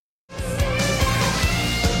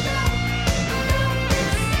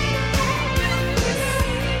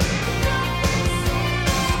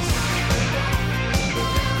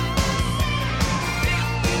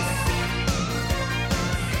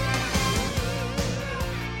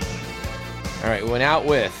All right, we went out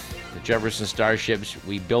with the Jefferson Starships.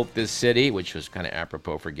 We built this city, which was kind of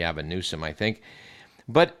apropos for Gavin Newsom, I think.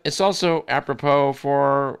 But it's also apropos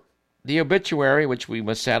for the obituary, which we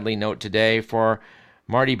must sadly note today, for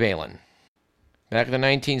Marty Balin. Back in the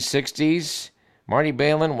 1960s, Marty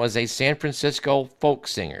Balin was a San Francisco folk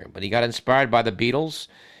singer, but he got inspired by the Beatles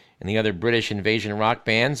and the other British invasion rock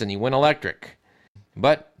bands, and he went electric.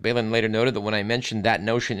 But Balin later noted that when I mentioned that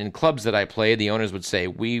notion in clubs that I played, the owners would say,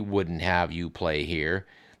 "We wouldn't have you play here.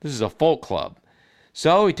 This is a folk club."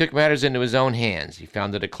 So he took matters into his own hands. He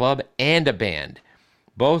founded a club and a band.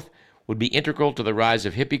 Both would be integral to the rise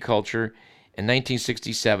of hippie culture in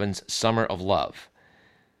 1967's Summer of Love.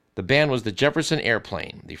 The band was the Jefferson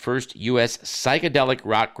Airplane, the first U.S. psychedelic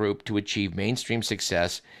rock group to achieve mainstream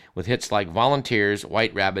success with hits like Volunteers,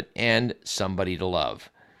 White Rabbit, and Somebody to Love.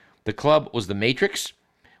 The club was the Matrix,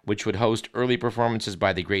 which would host early performances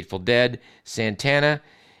by the Grateful Dead, Santana,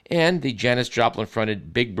 and the Janis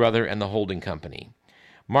Joplin-fronted Big Brother and the Holding Company.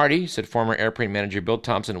 Marty, said former Airplane manager Bill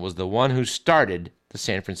Thompson, was the one who started the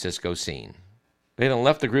San Francisco scene. Balin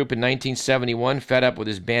left the group in 1971, fed up with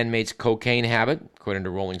his bandmates' cocaine habit, according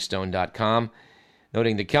to RollingStone.com,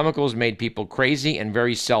 noting the chemicals made people crazy and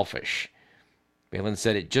very selfish. Balin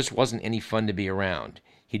said it just wasn't any fun to be around.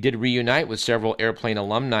 He did reunite with several Airplane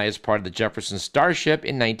alumni as part of the Jefferson Starship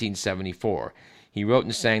in 1974. He wrote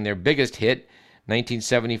and sang their biggest hit,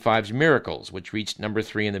 1975's Miracles, which reached number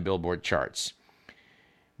 3 in the Billboard charts.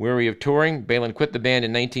 Weary of touring, Balin quit the band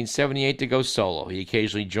in 1978 to go solo. He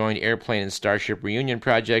occasionally joined Airplane and Starship reunion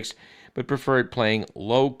projects, but preferred playing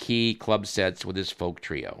low-key club sets with his folk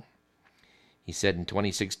trio. He said in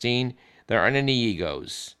 2016, "There aren't any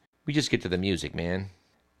egos. We just get to the music, man."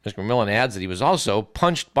 Mr. McMillan adds that he was also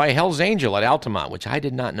punched by Hell's Angel at Altamont, which I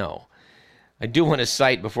did not know. I do want to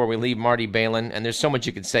cite before we leave Marty Balin, and there's so much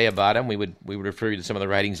you could say about him. We would refer you to some of the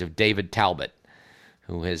writings of David Talbot,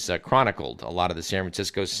 who has chronicled a lot of the San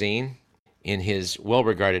Francisco scene in his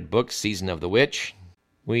well-regarded book, Season of the Witch.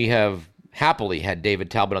 We have happily had David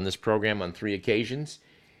Talbot on this program on 3 occasions.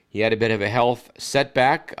 He had a bit of a health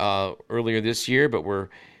setback earlier this year, but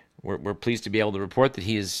we're pleased to be able to report that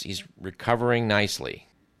he's recovering nicely.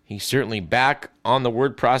 He's certainly back on the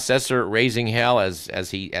word processor, raising hell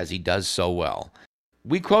as he does so well.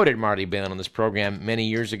 We quoted Marty Balin on this program many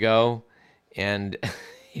years ago, and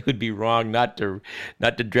it would be wrong not to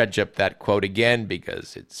dredge up that quote again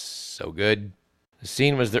because it's so good. The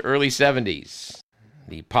scene was the early 70s.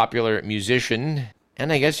 The popular musician,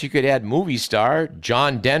 and I guess you could add movie star,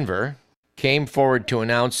 John Denver, came forward to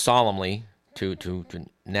announce solemnly to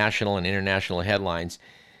national and international headlines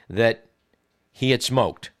that he had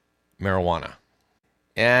smoked marijuana.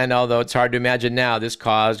 And although it's hard to imagine now, this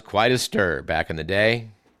caused quite a stir back in the day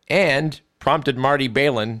and prompted Marty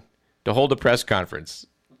Balin to hold a press conference,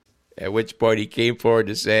 at which point he came forward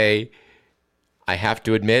to say, "I have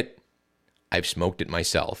to admit, I've smoked it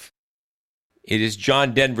myself." It is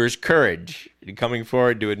John Denver's courage in coming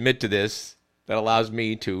forward to admit to this that allows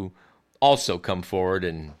me to also come forward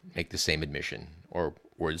and make the same admission, or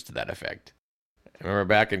words to that effect. I remember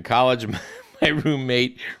back in college, my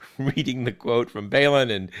roommate reading the quote from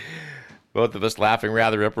Balin, and both of us laughing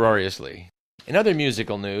rather uproariously. In other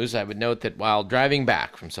musical news, I would note that while driving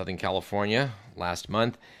back from Southern California last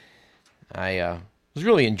month, I was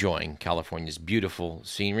really enjoying California's beautiful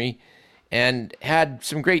scenery and had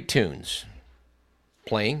some great tunes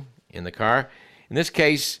playing in the car. In this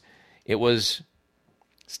case, it was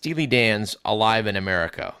Steely Dan's Alive in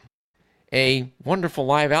America, a wonderful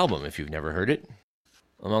live album if you've never heard it.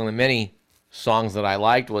 Among the many songs that I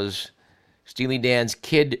liked was Steely Dan's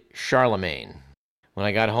Kid Charlemagne. When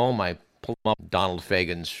I got home, I pulled up Donald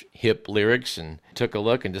Fagen's hip lyrics and took a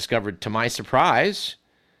look and discovered, to my surprise,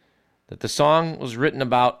 that the song was written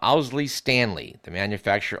about Owsley Stanley, the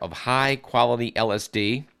manufacturer of high-quality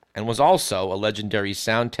LSD, and was also a legendary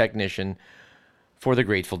sound technician for the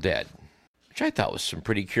Grateful Dead, which I thought was some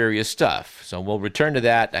pretty curious stuff. So we'll return to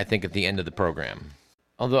that, I think, at the end of the program.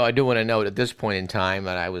 Although I do want to note at this point in time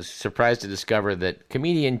that I was surprised to discover that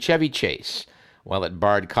comedian Chevy Chase, while at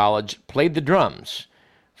Bard College, played the drums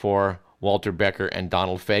for Walter Becker and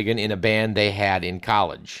Donald Fagen in a band they had in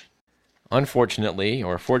college. Unfortunately,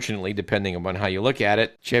 or fortunately, depending upon how you look at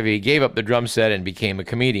it, Chevy gave up the drum set and became a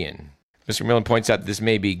comedian. Mr. Millen points out that this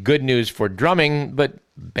may be good news for drumming, but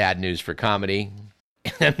bad news for comedy.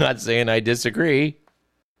 I'm not saying I disagree.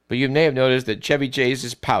 But you may have noticed that Chevy Chase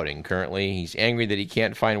is pouting currently. He's angry that he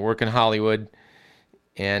can't find work in Hollywood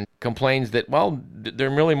and complains that, well, they're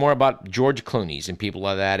really more about George Clooney's and people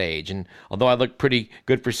of that age. And although I look pretty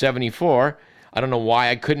good for 74, I don't know why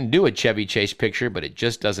I couldn't do a Chevy Chase picture, but it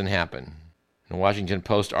just doesn't happen. In a Washington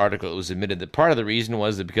Post article, it was admitted that part of the reason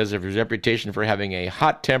was that because of his reputation for having a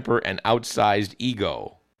hot temper and outsized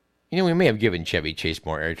ego. You know, we may have given Chevy Chase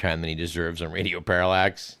more airtime than he deserves on Radio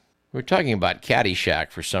Parallax. We were talking about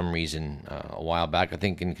Caddyshack for some reason a while back, I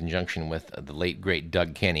think in conjunction with the late, great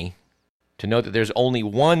Doug Kenny. To note that there's only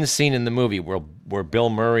one scene in the movie where Bill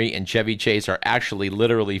Murray and Chevy Chase are actually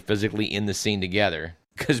literally physically in the scene together,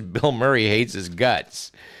 because Bill Murray hates his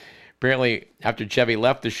guts. Apparently, after Chevy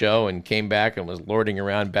left the show and came back and was lording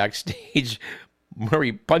around backstage,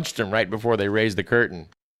 Murray punched him right before they raised the curtain.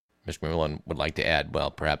 Mr. McMillan would like to add, well,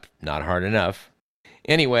 perhaps not hard enough.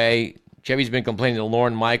 Anyway, Chevy's been complaining to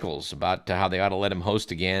Lorne Michaels about how they ought to let him host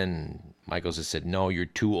again. Michaels has said, no, you're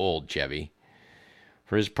too old, Chevy.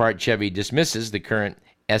 For his part, Chevy dismisses the current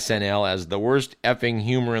SNL as the worst effing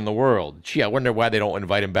humor in the world. Gee, I wonder why they don't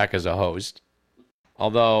invite him back as a host.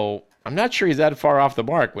 Although, I'm not sure he's that far off the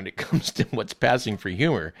mark when it comes to what's passing for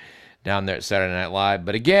humor down there at Saturday Night Live.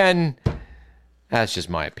 But again, that's just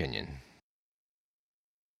my opinion.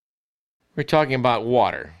 We're talking about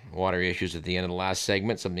water issues at the end of the last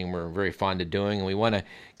segment, something we're very fond of doing. And we want to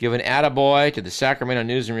give an attaboy to the Sacramento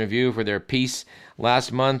News and Review for their piece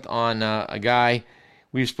last month on a guy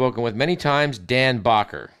we've spoken with many times, Dan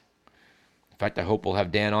Bacher. In fact, I hope we'll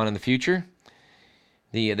have Dan on in the future.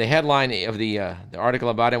 The headline of the article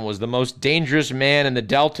about him was "The Most Dangerous Man in the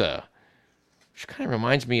Delta," which kind of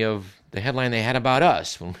reminds me of the headline they had about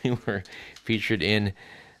us when we were featured in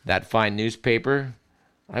that fine newspaper.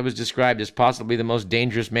 I was described as possibly the most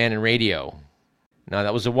dangerous man in radio. Now,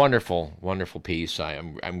 that was a wonderful, wonderful piece.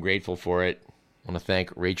 I'm grateful for it. I want to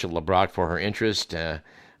thank Rachel LeBrock for her interest.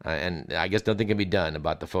 And I guess nothing can be done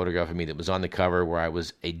about the photograph of me that was on the cover where I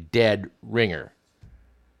was a dead ringer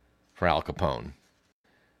for Al Capone.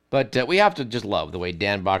 But we have to just love the way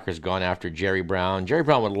Dan Bacher's gone after Jerry Brown. Jerry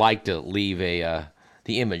Brown would like to leave the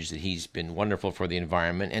image that he's been wonderful for the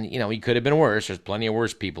environment. And, you know, he could have been worse. There's plenty of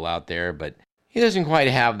worse people out there, but he doesn't quite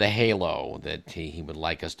have the halo that he would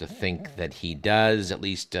like us to think that he does. At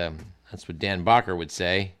least that's what Dan Bacher would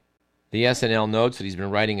say. The SNL notes that he's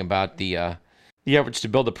been writing about the efforts to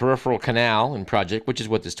build a peripheral canal and project, which is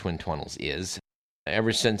what this Twin Tunnels is,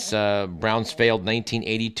 ever since Brown's failed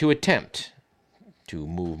 1982 attempt to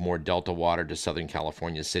move more Delta water to Southern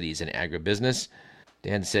California cities and agribusiness.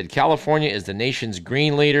 Dan said, California is the nation's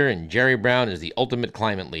green leader and Jerry Brown is the ultimate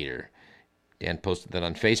climate leader. Dan posted that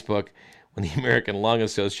on Facebook when the American Lung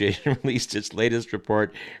Association released its latest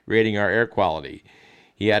report rating our air quality.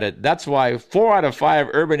 He added, that's why 4 out of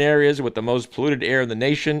 5 urban areas with the most polluted air in the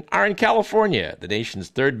nation are in California, the nation's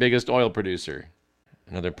third biggest oil producer.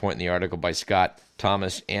 Another point in the article by Scott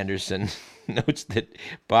Thomas Anderson notes that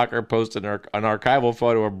Bacher posted an archival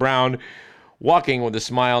photo of Brown walking with a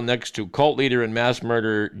smile next to cult leader and mass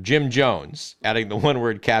murderer Jim Jones, adding the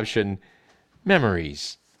one-word caption,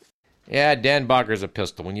 memories. Yeah, Dan Bacher's a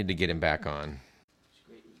pistol. We need to get him back on.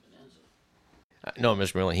 No,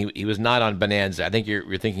 Mr. Merlin, he was not on Bonanza. I think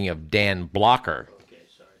you're thinking of Dan Blocker. Okay,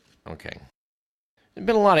 sorry. Okay. There's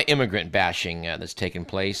been a lot of immigrant bashing that's taken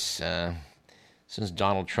place since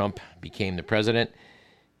Donald Trump became the president.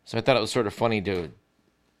 So I thought it was sort of funny to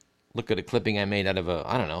look at a clipping I made out of a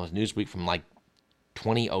Newsweek from like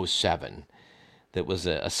 2007 that was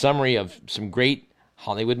a summary of some great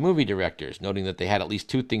Hollywood movie directors, noting that they had at least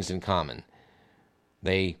 2 things in common.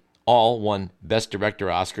 They all won Best Director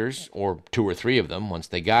Oscars, or 2 or 3 of them, once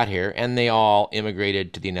they got here, and they all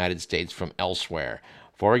immigrated to the United States from elsewhere.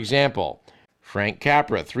 For example, Frank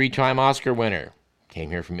Capra, 3-time Oscar winner, came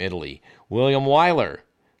here from Italy. William Wyler,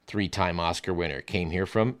 3-time Oscar winner, came here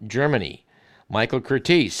from Germany. Michael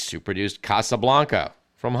Curtiz, who produced Casablanca,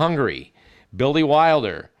 from Hungary. Billy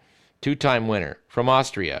Wilder, 2-time winner, from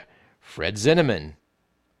Austria. Fred Zinnemann,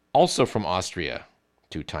 also from Austria,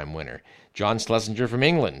 2-time winner. John Schlesinger from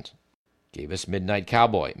England gave us Midnight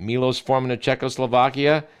Cowboy. Milos Forman of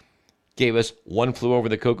Czechoslovakia gave us One Flew Over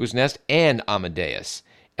the Cuckoo's Nest and Amadeus.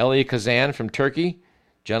 Elia Kazan from Turkey,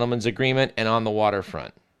 Gentleman's Agreement, and On the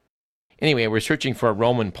Waterfront. Anyway, we're searching for a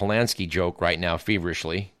Roman Polanski joke right now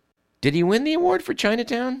feverishly. Did he win the award for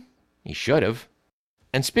Chinatown? He should have.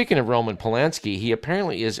 And speaking of Roman Polanski, he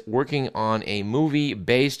apparently is working on a movie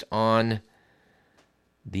based on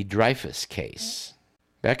the Dreyfus case.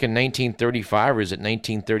 Back in 1935, or is it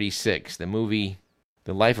 1936, the movie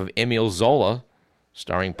The Life of Emile Zola,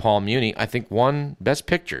 starring Paul Muni, I think won Best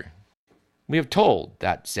Picture. We have told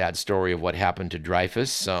that sad story of what happened to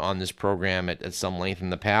Dreyfus on this program at some length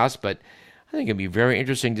in the past, but I think it'd be very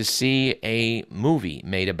interesting to see a movie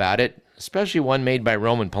made about it, especially one made by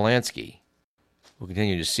Roman Polanski. We'll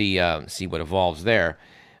continue to see what evolves there.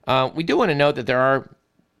 We do want to note that there are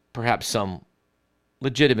perhaps some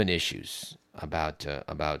legitimate issues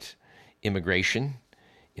about immigration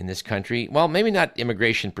in this country. Well, maybe not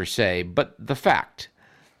immigration per se, but the fact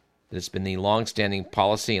that it's been the longstanding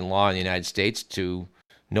policy and law in the United States to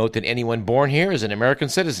note that anyone born here is an American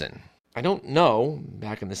citizen. I don't know,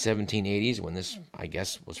 back in the 1780s when this, I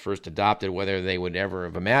guess, was first adopted, whether they would ever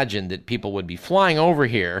have imagined that people would be flying over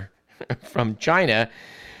here from China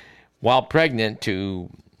while pregnant to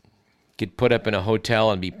get put up in a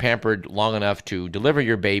hotel and be pampered long enough to deliver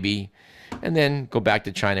your baby and then go back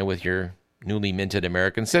to China with your newly minted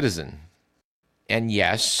American citizen. And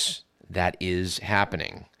yes, that is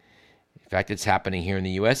happening. In fact, it's happening here in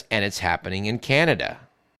the U.S. and it's happening in Canada.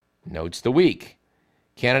 Notes the week.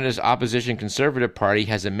 Canada's opposition Conservative Party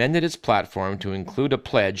has amended its platform to include a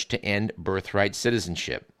pledge to end birthright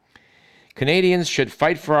citizenship. Canadians should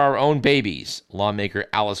fight for our own babies, lawmaker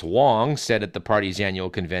Alice Wong said at the party's annual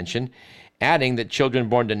convention, adding that children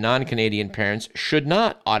born to non-Canadian parents should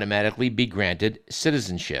not automatically be granted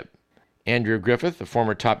citizenship. Andrew Griffith, a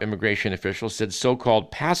former top immigration official, said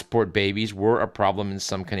so-called passport babies were a problem in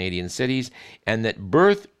some Canadian cities and that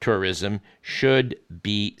birth tourism should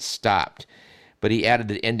be stopped. But he added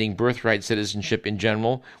that ending birthright citizenship in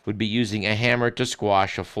general would be using a hammer to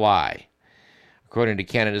squash a fly. According to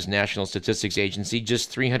Canada's National Statistics Agency, just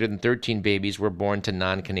 313 babies were born to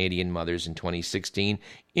non-Canadian mothers in 2016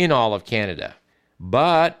 in all of Canada.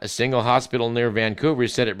 But a single hospital near Vancouver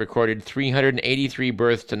said it recorded 383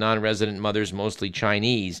 births to non-resident mothers, mostly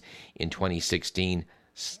Chinese, in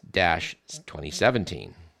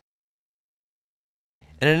 2016-2017.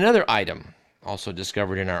 And another item also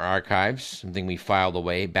discovered in our archives, something we filed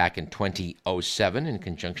away back in 2007 in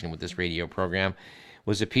conjunction with this radio program,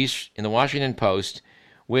 was a piece in the Washington Post,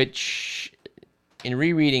 which, in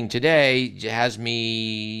rereading today, has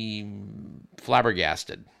me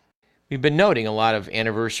flabbergasted. We've been noting a lot of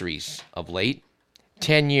anniversaries of late.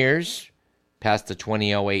 10 years past the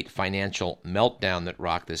 2008 financial meltdown that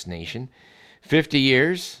rocked this nation. 50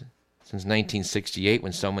 years since 1968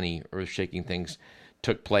 when so many earth-shaking things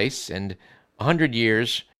took place. And 100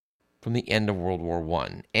 years from the end of World War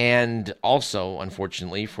I. And also,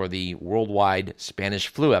 unfortunately, for the worldwide Spanish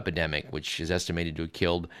flu epidemic, which is estimated to have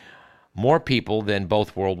killed more people than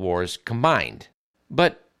both world wars combined.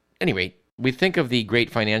 But anyway, we think of the great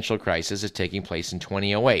financial crisis as taking place in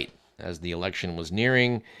 2008. As the election was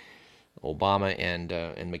nearing, Obama and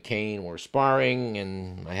McCain were sparring,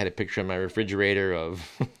 and I had a picture on my refrigerator of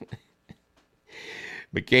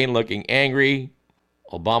McCain looking angry,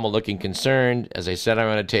 Obama looking concerned, as I sat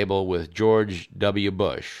around a table with George W.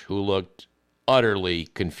 Bush, who looked utterly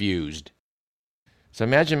confused. So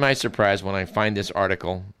imagine my surprise when I find this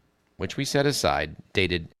article, which we set aside,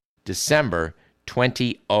 dated December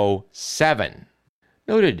 2007.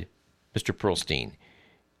 Noted, Mr. Pearlstein,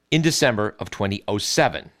 in December of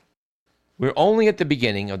 2007. We're only at the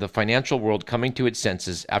beginning of the financial world coming to its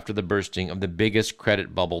senses after the bursting of the biggest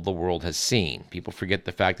credit bubble the world has seen. People forget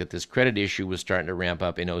the fact that this credit issue was starting to ramp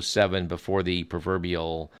up in 07 before the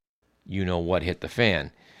proverbial you-know-what hit the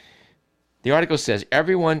fan. The article says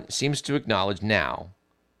everyone seems to acknowledge now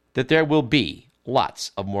that there will be lots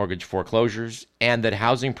of mortgage foreclosures and that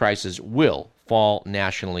housing prices will fall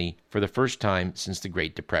nationally for the first time since the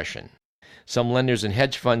Great Depression. Some lenders and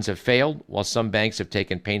hedge funds have failed, while some banks have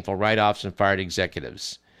taken painful write-offs and fired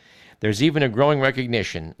executives. There's even a growing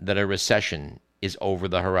recognition that a recession is over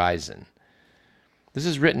the horizon. This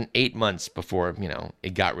is written 8 months before,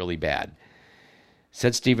 it got really bad.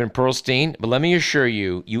 Said Stephen Pearlstein, but let me assure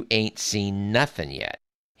you, you ain't seen nothing yet.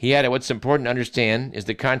 He added, what's important to understand is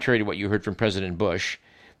that contrary to what you heard from President Bush,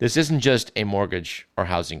 this isn't just a mortgage or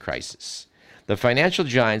housing crisis. The financial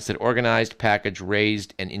giants that organized, packaged,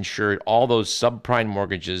 raised, and insured all those subprime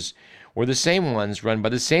mortgages were the same ones run by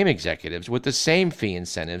the same executives with the same fee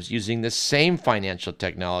incentives using the same financial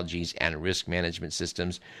technologies and risk management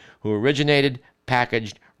systems who originated,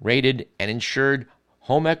 packaged, rated, and insured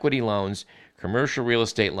home equity loans, commercial real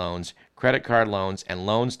estate loans, credit card loans, and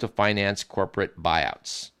loans to finance corporate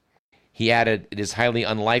buyouts. He added, it is highly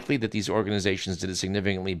unlikely that these organizations did a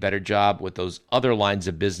significantly better job with those other lines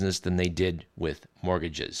of business than they did with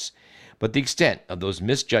mortgages. But the extent of those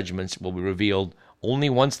misjudgments will be revealed only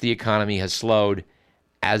once the economy has slowed,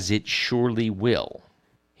 as it surely will.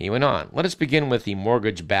 He went on, let us begin with the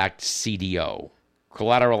mortgage-backed CDO,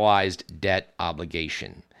 collateralized debt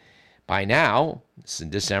obligation. By now, this is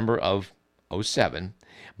in December of 07,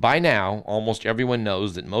 by now, almost everyone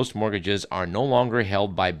knows that most mortgages are no longer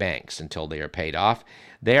held by banks until they are paid off.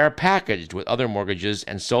 They are packaged with other mortgages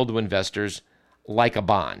and sold to investors like a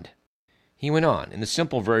bond. He went on, in the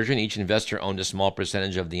simple version, each investor owned a small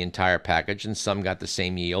percentage of the entire package, and some got the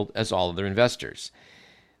same yield as all other investors.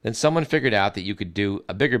 Then someone figured out that you could do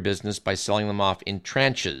a bigger business by selling them off in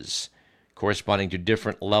tranches, corresponding to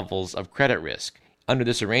different levels of credit risk. Under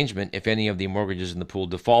this arrangement, if any of the mortgages in the pool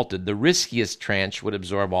defaulted, the riskiest tranche would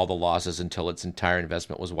absorb all the losses until its entire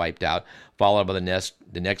investment was wiped out, followed by the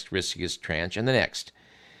next riskiest tranche and the next.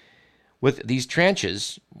 With these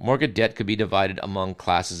tranches, mortgage debt could be divided among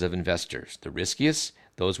classes of investors. The riskiest,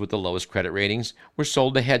 those with the lowest credit ratings, were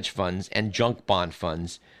sold to hedge funds and junk bond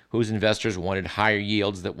funds, whose investors wanted higher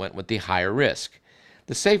yields that went with the higher risk.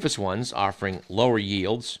 The safest ones, offering lower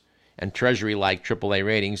yields and Treasury-like AAA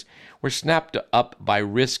ratings, were snapped up by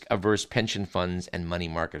risk-averse pension funds and money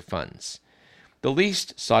market funds. The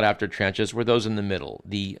least sought-after tranches were those in the middle,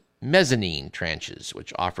 the mezzanine tranches,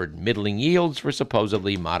 which offered middling yields for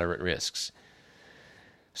supposedly moderate risks.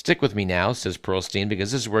 Stick with me now, says Pearlstein,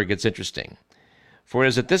 because this is where it gets interesting. For it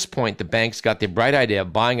is at this point the banks got the bright idea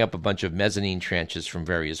of buying up a bunch of mezzanine tranches from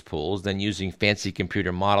various pools, then using fancy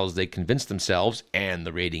computer models they convinced themselves, and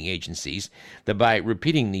the rating agencies, that by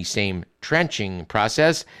repeating the same tranching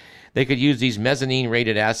process, they could use these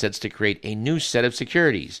mezzanine-rated assets to create a new set of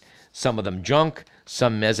securities, some of them junk,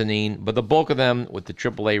 some mezzanine, but the bulk of them with the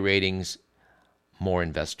AAA ratings more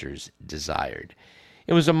investors desired.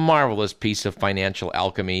 It was a marvelous piece of financial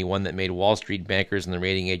alchemy, one that made Wall Street bankers and the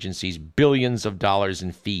rating agencies billions of dollars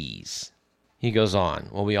in fees. He goes on.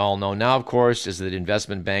 What we all know now, of course, is that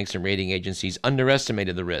investment banks and rating agencies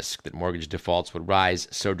underestimated the risk that mortgage defaults would rise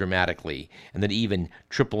so dramatically, and that even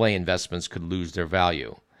AAA investments could lose their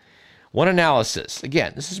value. One analysis,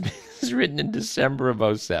 again, this is written in December of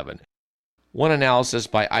 2007. One analysis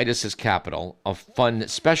by Idasis Capital, a fund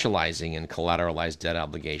specializing in collateralized debt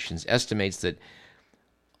obligations, estimates that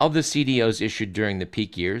of the CDOs issued during the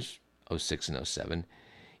peak years, 06 and 07,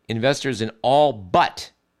 investors in all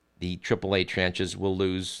but the AAA tranches will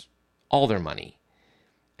lose all their money.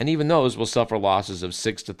 And even those will suffer losses of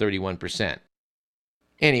 6 to 31%.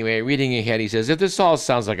 Anyway, reading ahead, he says, if this all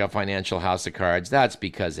sounds like a financial house of cards, that's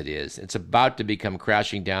because it is. It's about to become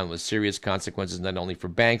crashing down with serious consequences not only for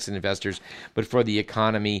banks and investors, but for the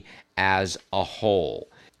economy as a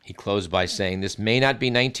whole. He closed by saying, this may not be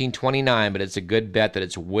 1929, but it's a good bet that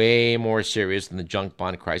it's way more serious than the junk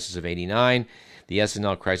bond crisis of 89, the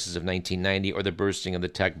S&L crisis of 1990, or the bursting of the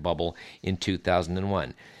tech bubble in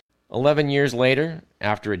 2001. 11 years later,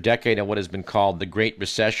 after a decade of what has been called the Great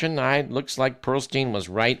Recession, it looks like Pearlstein was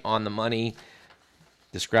right on the money,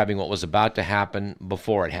 describing what was about to happen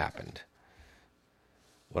before it happened.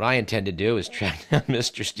 What I intend to do is track down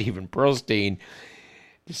Mr. Stephen Pearlstein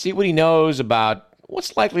to see what he knows about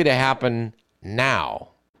what's likely to happen now.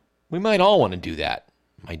 We might all want to do that,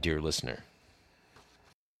 my dear listener.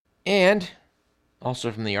 And also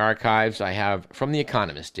from the archives, I have from The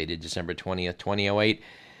Economist, dated December 20th, 2008,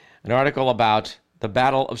 an article about the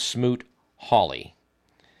Battle of Smoot-Hawley.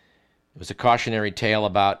 It was a cautionary tale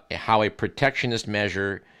about how a protectionist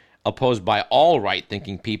measure opposed by all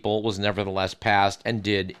right-thinking people was nevertheless passed and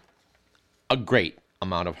did a great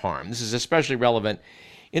amount of harm. This is especially relevant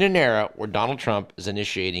in an era where Donald Trump is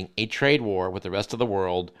initiating a trade war with the rest of the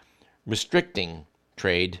world, restricting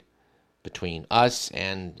trade between us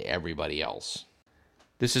and everybody else.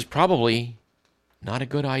 This is probably not a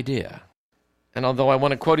good idea. And although I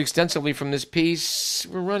want to quote extensively from this piece,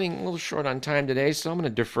 we're running a little short on time today, so I'm going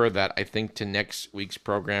to defer that, I think, to next week's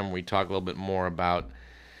program where we talk a little bit more about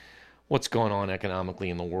what's going on economically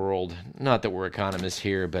in the world. Not that we're economists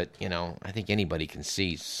here, but, I think anybody can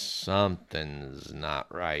see something's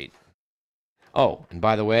not right. Oh, and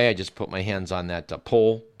by the way, I just put my hands on that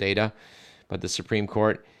poll data by the Supreme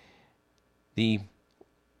Court. The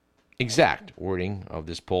exact wording of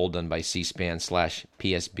this poll done by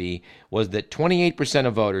C-SPAN/PSB was that 28%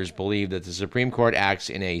 of voters believe that the Supreme Court acts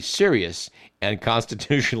in a serious and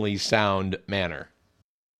constitutionally sound manner.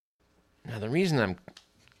 Now, the reason I'm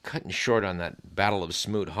cutting short on that Battle of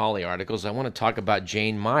Smoot-Hawley articles, I want to talk about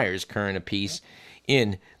Jane Mayer's current piece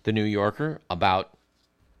in The New Yorker about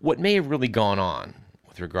what may have really gone on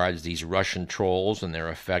with regards to these Russian trolls and their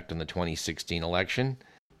effect on the 2016 election.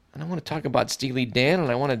 And I want to talk about Steely Dan,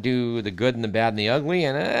 and I want to do the good and the bad and the ugly,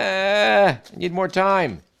 and I need more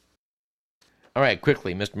time. All right,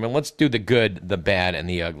 quickly, Mr. Miller, let's do the good, the bad, and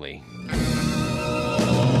the ugly.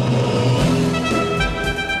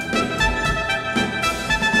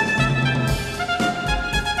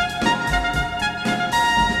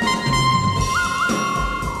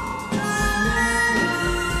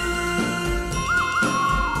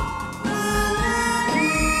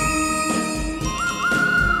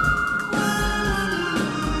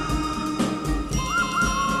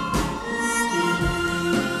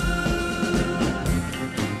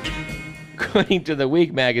 According to the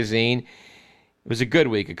Week magazine, It was a good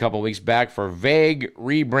week a couple weeks back for vague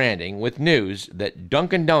rebranding with news that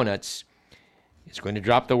Dunkin' Donuts is going to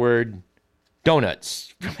drop the word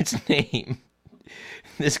donuts from its name.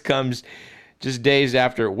 This comes just days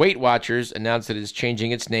after Weight Watchers announced that it's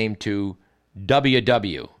changing its name to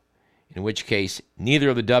WW, in which case neither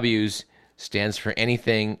of the W's stands for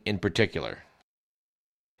anything in particular.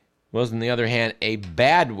 Was, on the other hand, a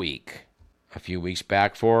bad week a few weeks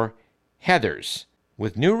back for Heathers,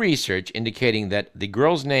 with new research indicating that the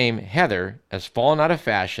girl's name, Heather, has fallen out of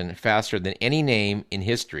fashion faster than any name in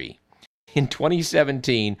history. In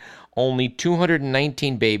 2017, only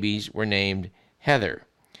 219 babies were named Heather.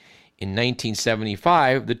 In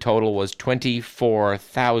 1975, the total was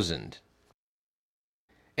 24,000.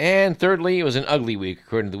 And thirdly, it was an ugly week,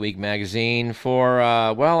 according to the Week magazine, for,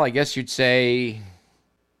 I guess you'd say,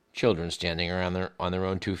 children standing around on their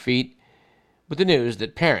own 2 feet, with the news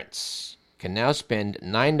that parents can now spend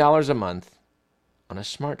 $9 a month on a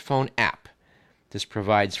smartphone app. This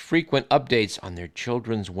provides frequent updates on their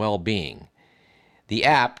children's well-being. The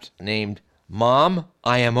app, named Mom,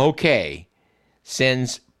 I Am Okay,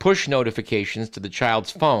 sends push notifications to the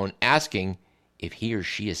child's phone asking if he or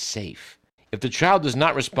she is safe. If the child does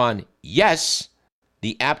not respond yes,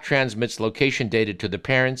 the app transmits location data to the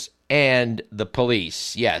parents and the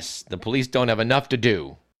police. Yes, the police don't have enough to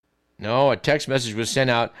do. No, a text message was sent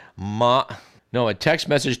out. A text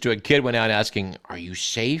message to a kid went out asking, "Are you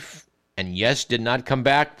safe?" And yes did not come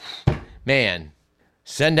back. Man,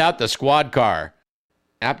 send out the squad car.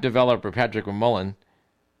 App developer Patrick Mullen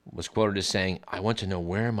was quoted as saying, "I want to know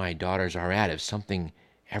where my daughters are at if something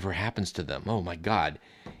ever happens to them. Oh my God.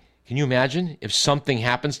 Can you imagine if something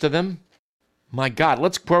happens to them? My God,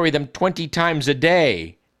 let's query them 20 times a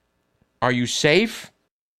day. Are you safe?"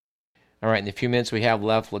 All right, in the few minutes we have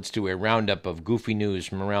left, let's do a roundup of goofy news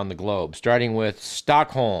from around the globe, starting with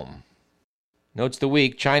Stockholm. Notes the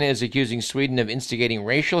week, China is accusing Sweden of instigating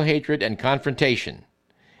racial hatred and confrontation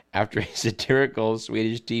after a satirical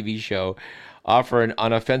Swedish TV show offered an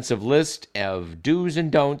unoffensive list of do's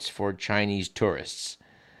and don'ts for Chinese tourists.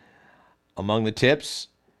 Among the tips,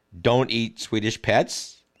 don't eat Swedish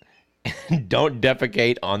pets, and don't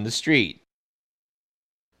defecate on the street.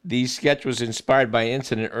 The sketch was inspired by an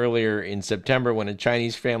incident earlier in September when a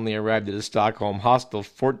Chinese family arrived at a Stockholm hostel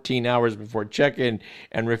 14 hours before check-in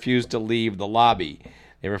and refused to leave the lobby.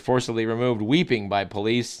 They were forcibly removed weeping by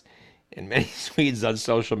police, and many Swedes on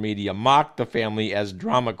social media mocked the family as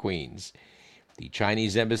drama queens. The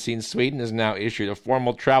Chinese embassy in Sweden has now issued a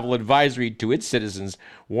formal travel advisory to its citizens,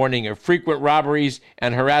 warning of frequent robberies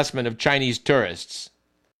and harassment of Chinese tourists.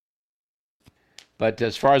 But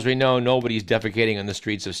as far as we know, nobody's defecating on the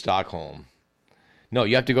streets of Stockholm. No,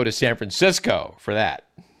 you have to go to San Francisco for that.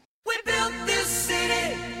 We built this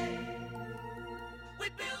city.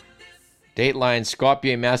 Dateline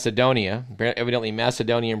Skopje, Macedonia. Evidently,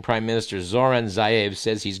 Macedonian Prime Minister Zoran Zaev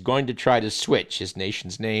says he's going to try to switch his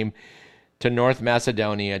nation's name to North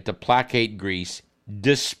Macedonia to placate Greece,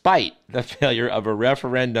 despite the failure of a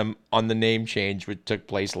referendum on the name change which took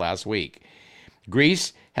place last week.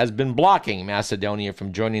 Greece has been blocking Macedonia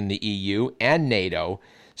from joining the EU and NATO,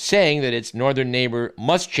 saying that its northern neighbor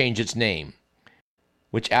must change its name,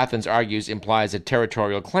 which Athens argues implies a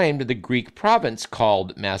territorial claim to the Greek province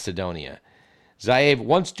called Macedonia. Zaev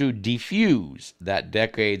wants to defuse that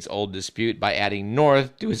decades-old dispute by adding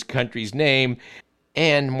North to his country's name,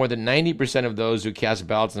 and more than 90% of those who cast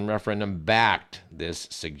ballots in the referendum backed this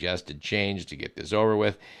suggested change to get this over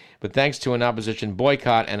with. But thanks to an opposition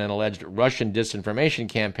boycott and an alleged Russian disinformation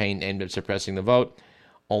campaign aimed at suppressing the vote,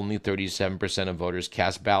 only 37% of voters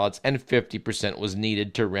cast ballots, and 50% was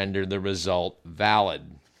needed to render the result valid.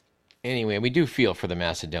 Anyway, we do feel for the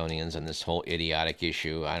Macedonians on this whole idiotic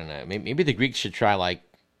issue. I don't know. Maybe the Greeks should try,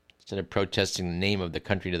 instead of protesting the name of the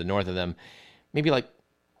country to the north of them, maybe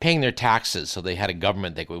paying their taxes so they had a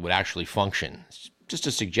government that would actually function. It's just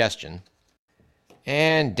a suggestion.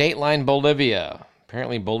 And Dateline Bolivia.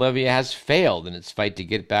 Apparently, Bolivia has failed in its fight to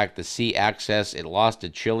get back the sea access it lost to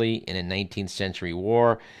Chile in a 19th century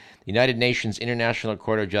war. The United Nations International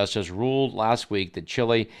Court of Justice ruled last week that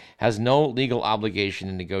Chile has no legal obligation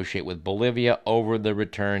to negotiate with Bolivia over the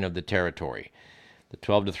return of the territory. The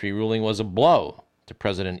 12-3 ruling was a blow to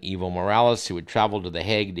President Evo Morales, who had traveled to The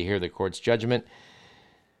Hague to hear the court's judgment.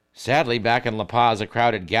 Sadly, back in La Paz, a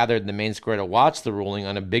crowd had gathered in the main square to watch the ruling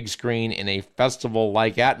on a big screen in a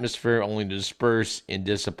festival-like atmosphere, only to disperse in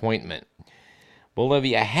disappointment.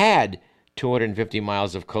 Bolivia had 250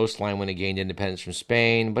 miles of coastline when it gained independence from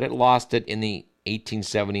Spain, but it lost it in the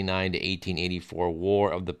 1879 to 1884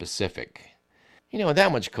 War of the Pacific. With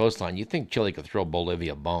that much coastline, you'd think Chile could throw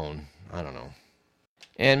Bolivia a bone. I don't know.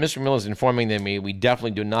 And Mr. Miller is informing them we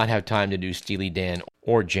definitely do not have time to do Steely Dan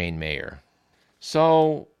or Jane Mayer.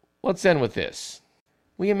 So let's end with this.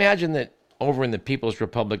 We imagine that over in the People's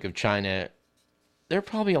Republic of China, there are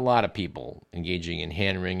probably a lot of people engaging in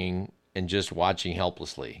hand-wringing and just watching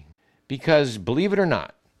helplessly. Because, believe it or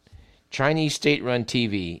not, Chinese state-run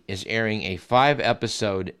TV is airing a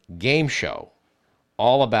 5-episode game show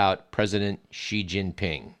all about President Xi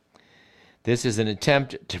Jinping. This is an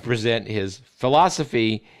attempt to present his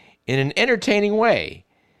philosophy in an entertaining way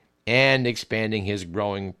and expanding his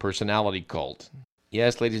growing personality cult.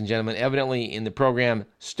 Yes, ladies and gentlemen, evidently in the program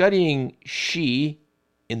Studying Xi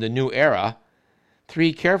in the New Era,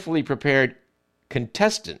 3 carefully prepared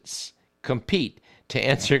contestants compete to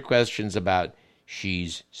answer questions about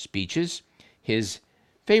Xi's speeches, his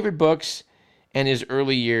favorite books, and his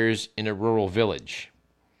early years in a rural village.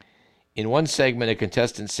 In one segment, a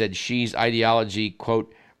contestant said Xi's ideology,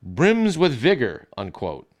 quote, brims with vigor,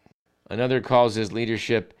 unquote. Another calls his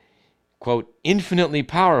leadership, quote, infinitely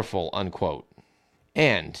powerful, unquote.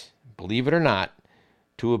 And, believe it or not,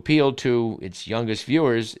 to appeal to its youngest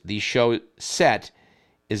viewers, the show set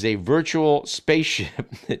is a virtual spaceship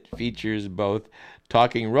that features both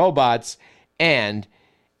talking robots and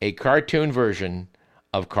a cartoon version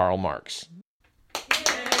of Karl Marx.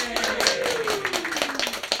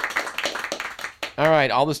 All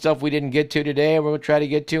right, all the stuff we didn't get to today, we'll try to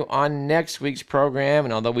get to on next week's program.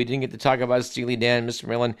 And although we didn't get to talk about Steely Dan, Mr.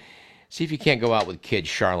 Merlin, see if you can't go out with Kid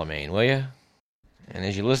Charlemagne, will you? And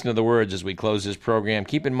as you listen to the words as we close this program,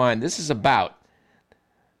 keep in mind this is about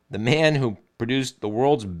the man who produced the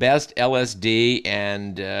world's best LSD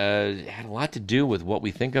and had a lot to do with what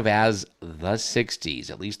we think of as the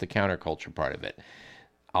 60s, at least the counterculture part of it.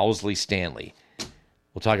 Owsley Stanley.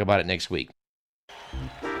 We'll talk about it next week.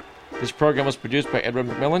 This program was produced by Edward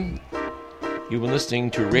McMillan. You've been listening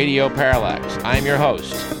to Radio Parallax. I'm your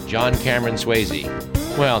host, John Cameron Swayze.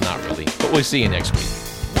 Well, not really, but we'll see you next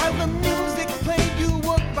week.